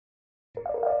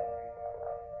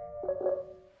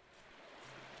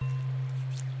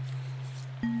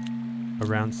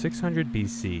Around 600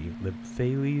 BC lived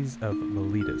Thales of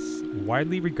Miletus,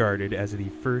 widely regarded as the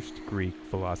first Greek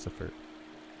philosopher,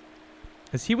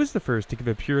 as he was the first to give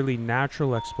a purely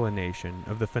natural explanation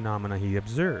of the phenomena he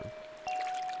observed.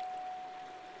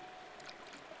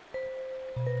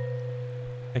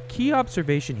 A key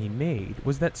observation he made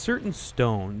was that certain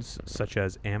stones, such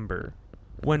as amber,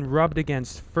 when rubbed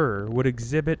against fur, would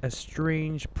exhibit a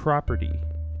strange property.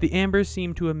 The amber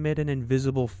seemed to emit an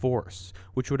invisible force,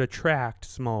 which would attract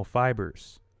small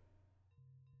fibers.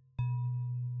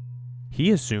 He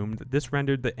assumed that this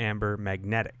rendered the amber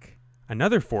magnetic,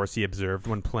 another force he observed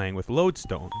when playing with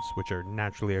lodestones, which are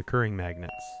naturally occurring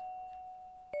magnets.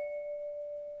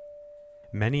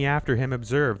 Many after him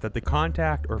observed that the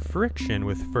contact or friction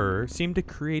with fur seemed to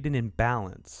create an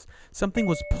imbalance. Something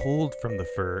was pulled from the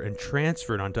fur and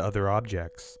transferred onto other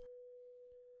objects.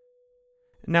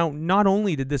 Now, not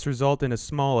only did this result in a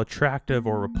small attractive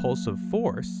or repulsive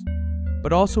force,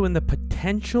 but also in the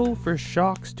potential for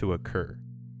shocks to occur.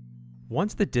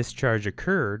 Once the discharge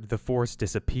occurred, the force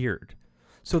disappeared.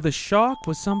 So the shock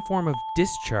was some form of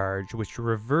discharge which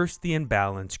reversed the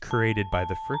imbalance created by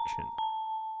the friction.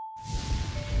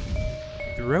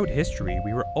 Throughout history,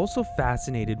 we were also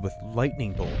fascinated with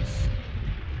lightning bolts,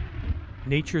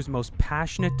 nature's most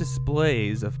passionate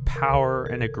displays of power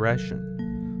and aggression.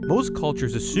 Most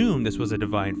cultures assumed this was a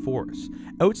divine force,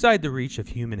 outside the reach of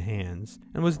human hands,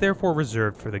 and was therefore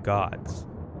reserved for the gods.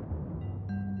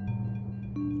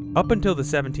 Up until the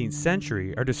 17th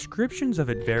century, our descriptions of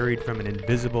it varied from an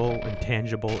invisible,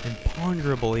 intangible,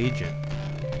 imponderable agent,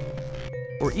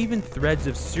 or even threads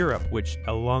of syrup which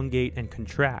elongate and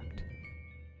contract.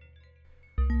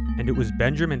 And it was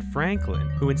Benjamin Franklin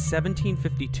who in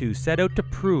 1752 set out to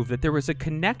prove that there was a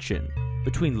connection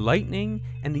between lightning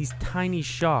and these tiny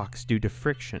shocks due to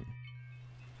friction.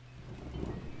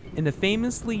 In a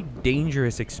famously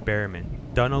dangerous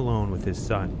experiment done alone with his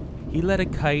son, he let a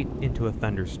kite into a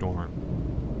thunderstorm,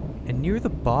 and near the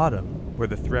bottom, where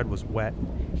the thread was wet,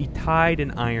 he tied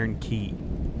an iron key.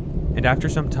 And after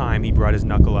some time, he brought his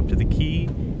knuckle up to the key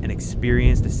and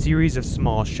experienced a series of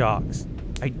small shocks,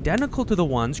 identical to the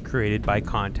ones created by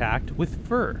contact with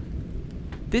fur.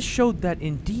 This showed that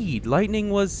indeed, lightning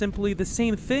was simply the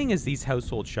same thing as these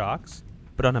household shocks,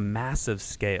 but on a massive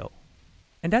scale.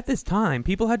 And at this time,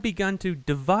 people had begun to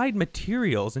divide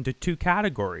materials into two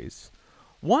categories.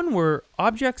 One were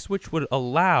objects which would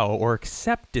allow or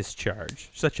accept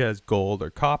discharge, such as gold or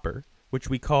copper, which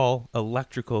we call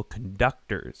electrical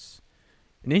conductors.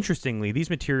 And interestingly, these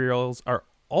materials are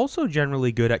also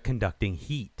generally good at conducting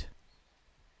heat.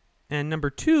 And number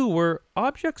two were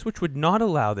objects which would not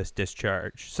allow this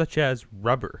discharge, such as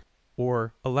rubber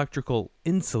or electrical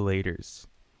insulators.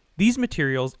 These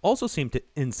materials also seem to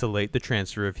insulate the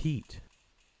transfer of heat.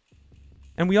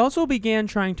 And we also began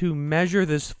trying to measure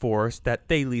this force that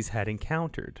Thales had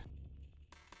encountered.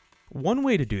 One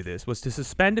way to do this was to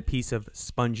suspend a piece of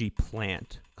spongy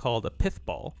plant, called a pith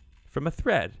ball, from a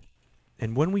thread.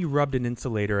 And when we rubbed an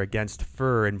insulator against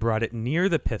fur and brought it near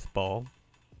the pith ball,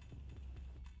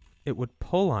 it would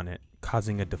pull on it,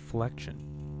 causing a deflection.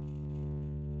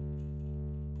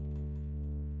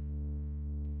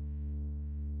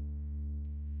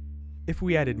 If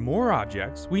we added more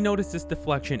objects, we noticed this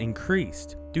deflection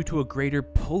increased due to a greater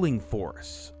pulling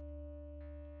force.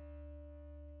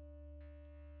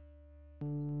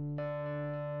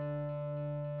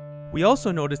 We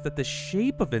also noticed that the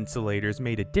shape of insulators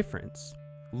made a difference.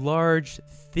 Large,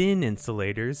 thin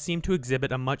insulators seemed to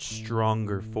exhibit a much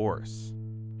stronger force.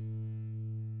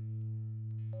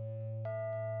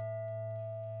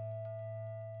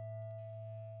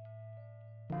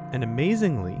 And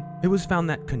amazingly, it was found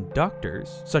that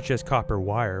conductors, such as copper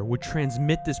wire, would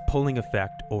transmit this pulling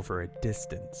effect over a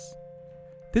distance.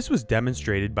 This was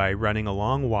demonstrated by running a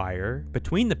long wire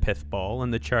between the pith ball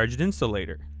and the charged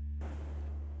insulator.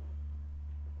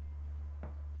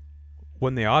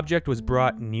 When the object was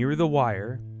brought near the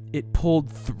wire, it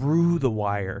pulled through the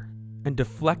wire and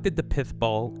deflected the pith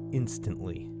ball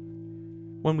instantly.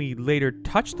 When we later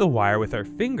touch the wire with our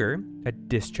finger, a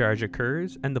discharge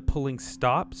occurs and the pulling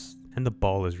stops and the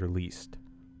ball is released.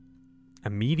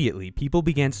 Immediately, people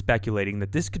began speculating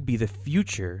that this could be the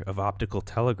future of optical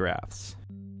telegraphs.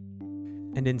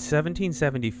 And in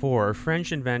 1774,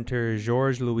 French inventor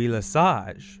Georges-Louis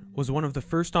Lesage was one of the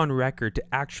first on record to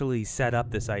actually set up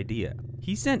this idea.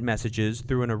 He sent messages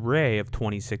through an array of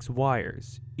 26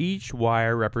 wires, each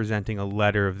wire representing a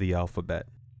letter of the alphabet.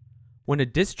 When a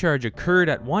discharge occurred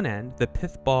at one end, the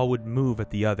pith ball would move at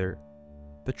the other.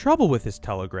 The trouble with his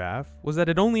telegraph was that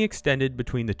it only extended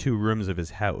between the two rooms of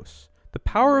his house. The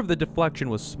power of the deflection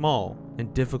was small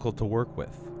and difficult to work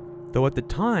with. though at the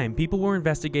time, people were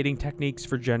investigating techniques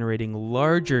for generating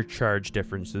larger charge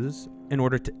differences in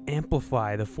order to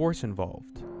amplify the force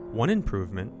involved. One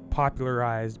improvement,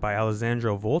 popularized by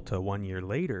Alessandro Volta 1 year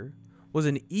later, was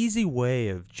an easy way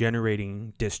of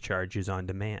generating discharges on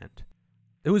demand.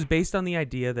 It was based on the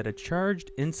idea that a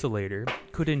charged insulator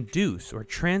could induce or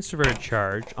transfer a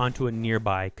charge onto a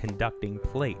nearby conducting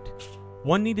plate.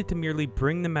 One needed to merely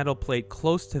bring the metal plate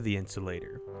close to the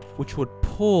insulator, which would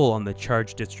pull on the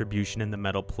charge distribution in the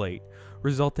metal plate,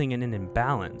 resulting in an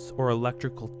imbalance or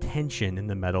electrical tension in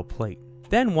the metal plate.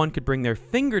 Then one could bring their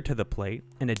finger to the plate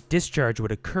and a discharge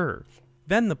would occur.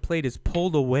 Then the plate is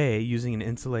pulled away using an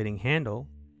insulating handle,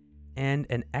 and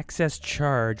an excess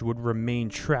charge would remain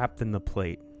trapped in the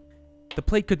plate. The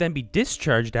plate could then be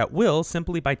discharged at will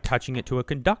simply by touching it to a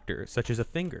conductor, such as a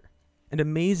finger. And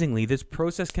amazingly, this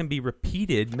process can be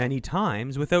repeated many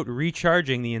times without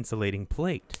recharging the insulating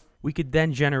plate. We could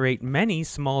then generate many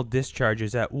small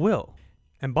discharges at will.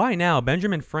 And by now,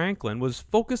 Benjamin Franklin was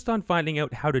focused on finding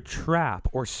out how to trap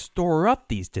or store up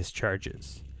these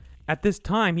discharges. At this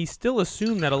time, he still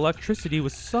assumed that electricity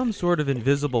was some sort of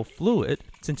invisible fluid,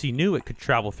 since he knew it could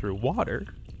travel through water.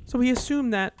 So he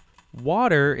assumed that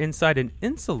water inside an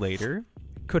insulator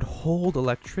could hold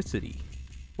electricity.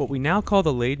 What we now call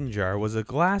the Leyden jar was a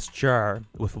glass jar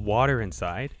with water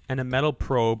inside and a metal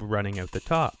probe running out the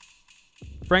top.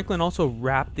 Franklin also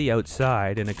wrapped the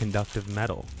outside in a conductive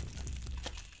metal.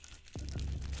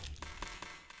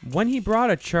 When he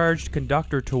brought a charged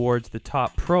conductor towards the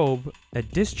top probe, a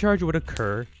discharge would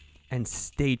occur and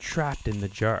stay trapped in the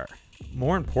jar.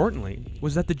 More importantly,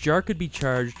 was that the jar could be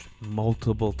charged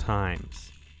multiple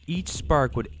times. Each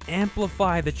spark would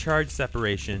amplify the charge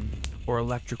separation or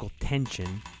electrical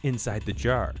tension inside the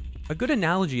jar. A good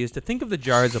analogy is to think of the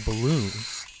jar as a balloon,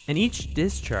 and each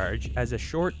discharge as a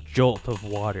short jolt of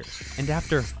water. And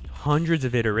after hundreds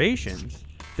of iterations,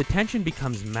 the tension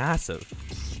becomes massive.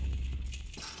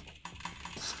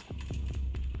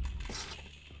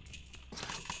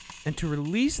 And to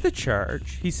release the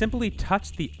charge, he simply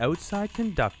touched the outside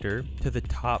conductor to the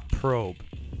top probe.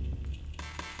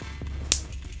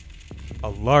 A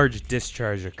large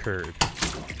discharge occurred.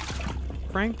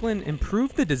 Franklin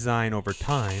improved the design over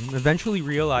time, eventually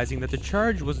realizing that the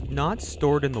charge was not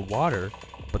stored in the water,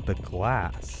 but the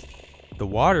glass. The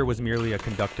water was merely a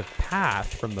conductive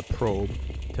path from the probe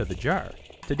to the jar.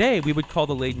 Today, we would call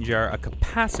the Leyden jar a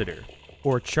capacitor,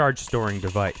 or charge storing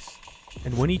device.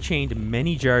 And when he chained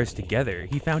many jars together,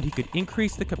 he found he could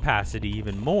increase the capacity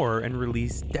even more and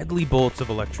release deadly bolts of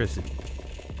electricity.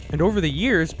 And over the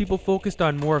years, people focused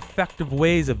on more effective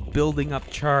ways of building up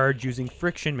charge using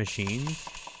friction machines,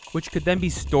 which could then be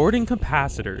stored in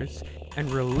capacitors and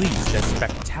released as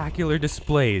spectacular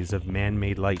displays of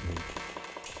man-made lightning.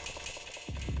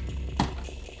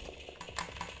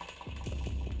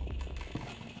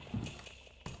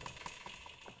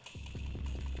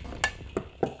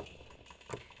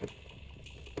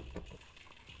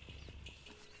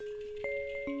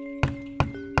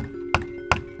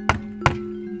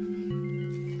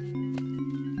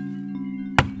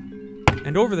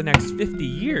 And over the next 50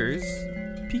 years,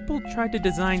 people tried to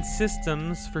design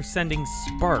systems for sending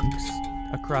sparks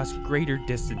across greater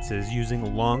distances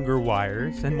using longer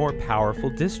wires and more powerful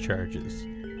discharges.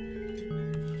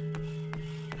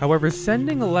 However,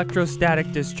 sending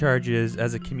electrostatic discharges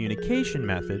as a communication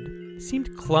method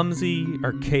seemed clumsy,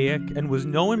 archaic, and was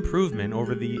no improvement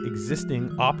over the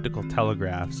existing optical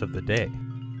telegraphs of the day.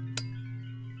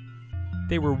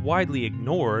 They were widely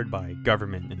ignored by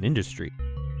government and industry.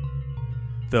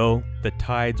 Though the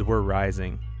tides were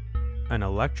rising, an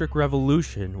electric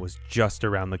revolution was just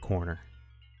around the corner.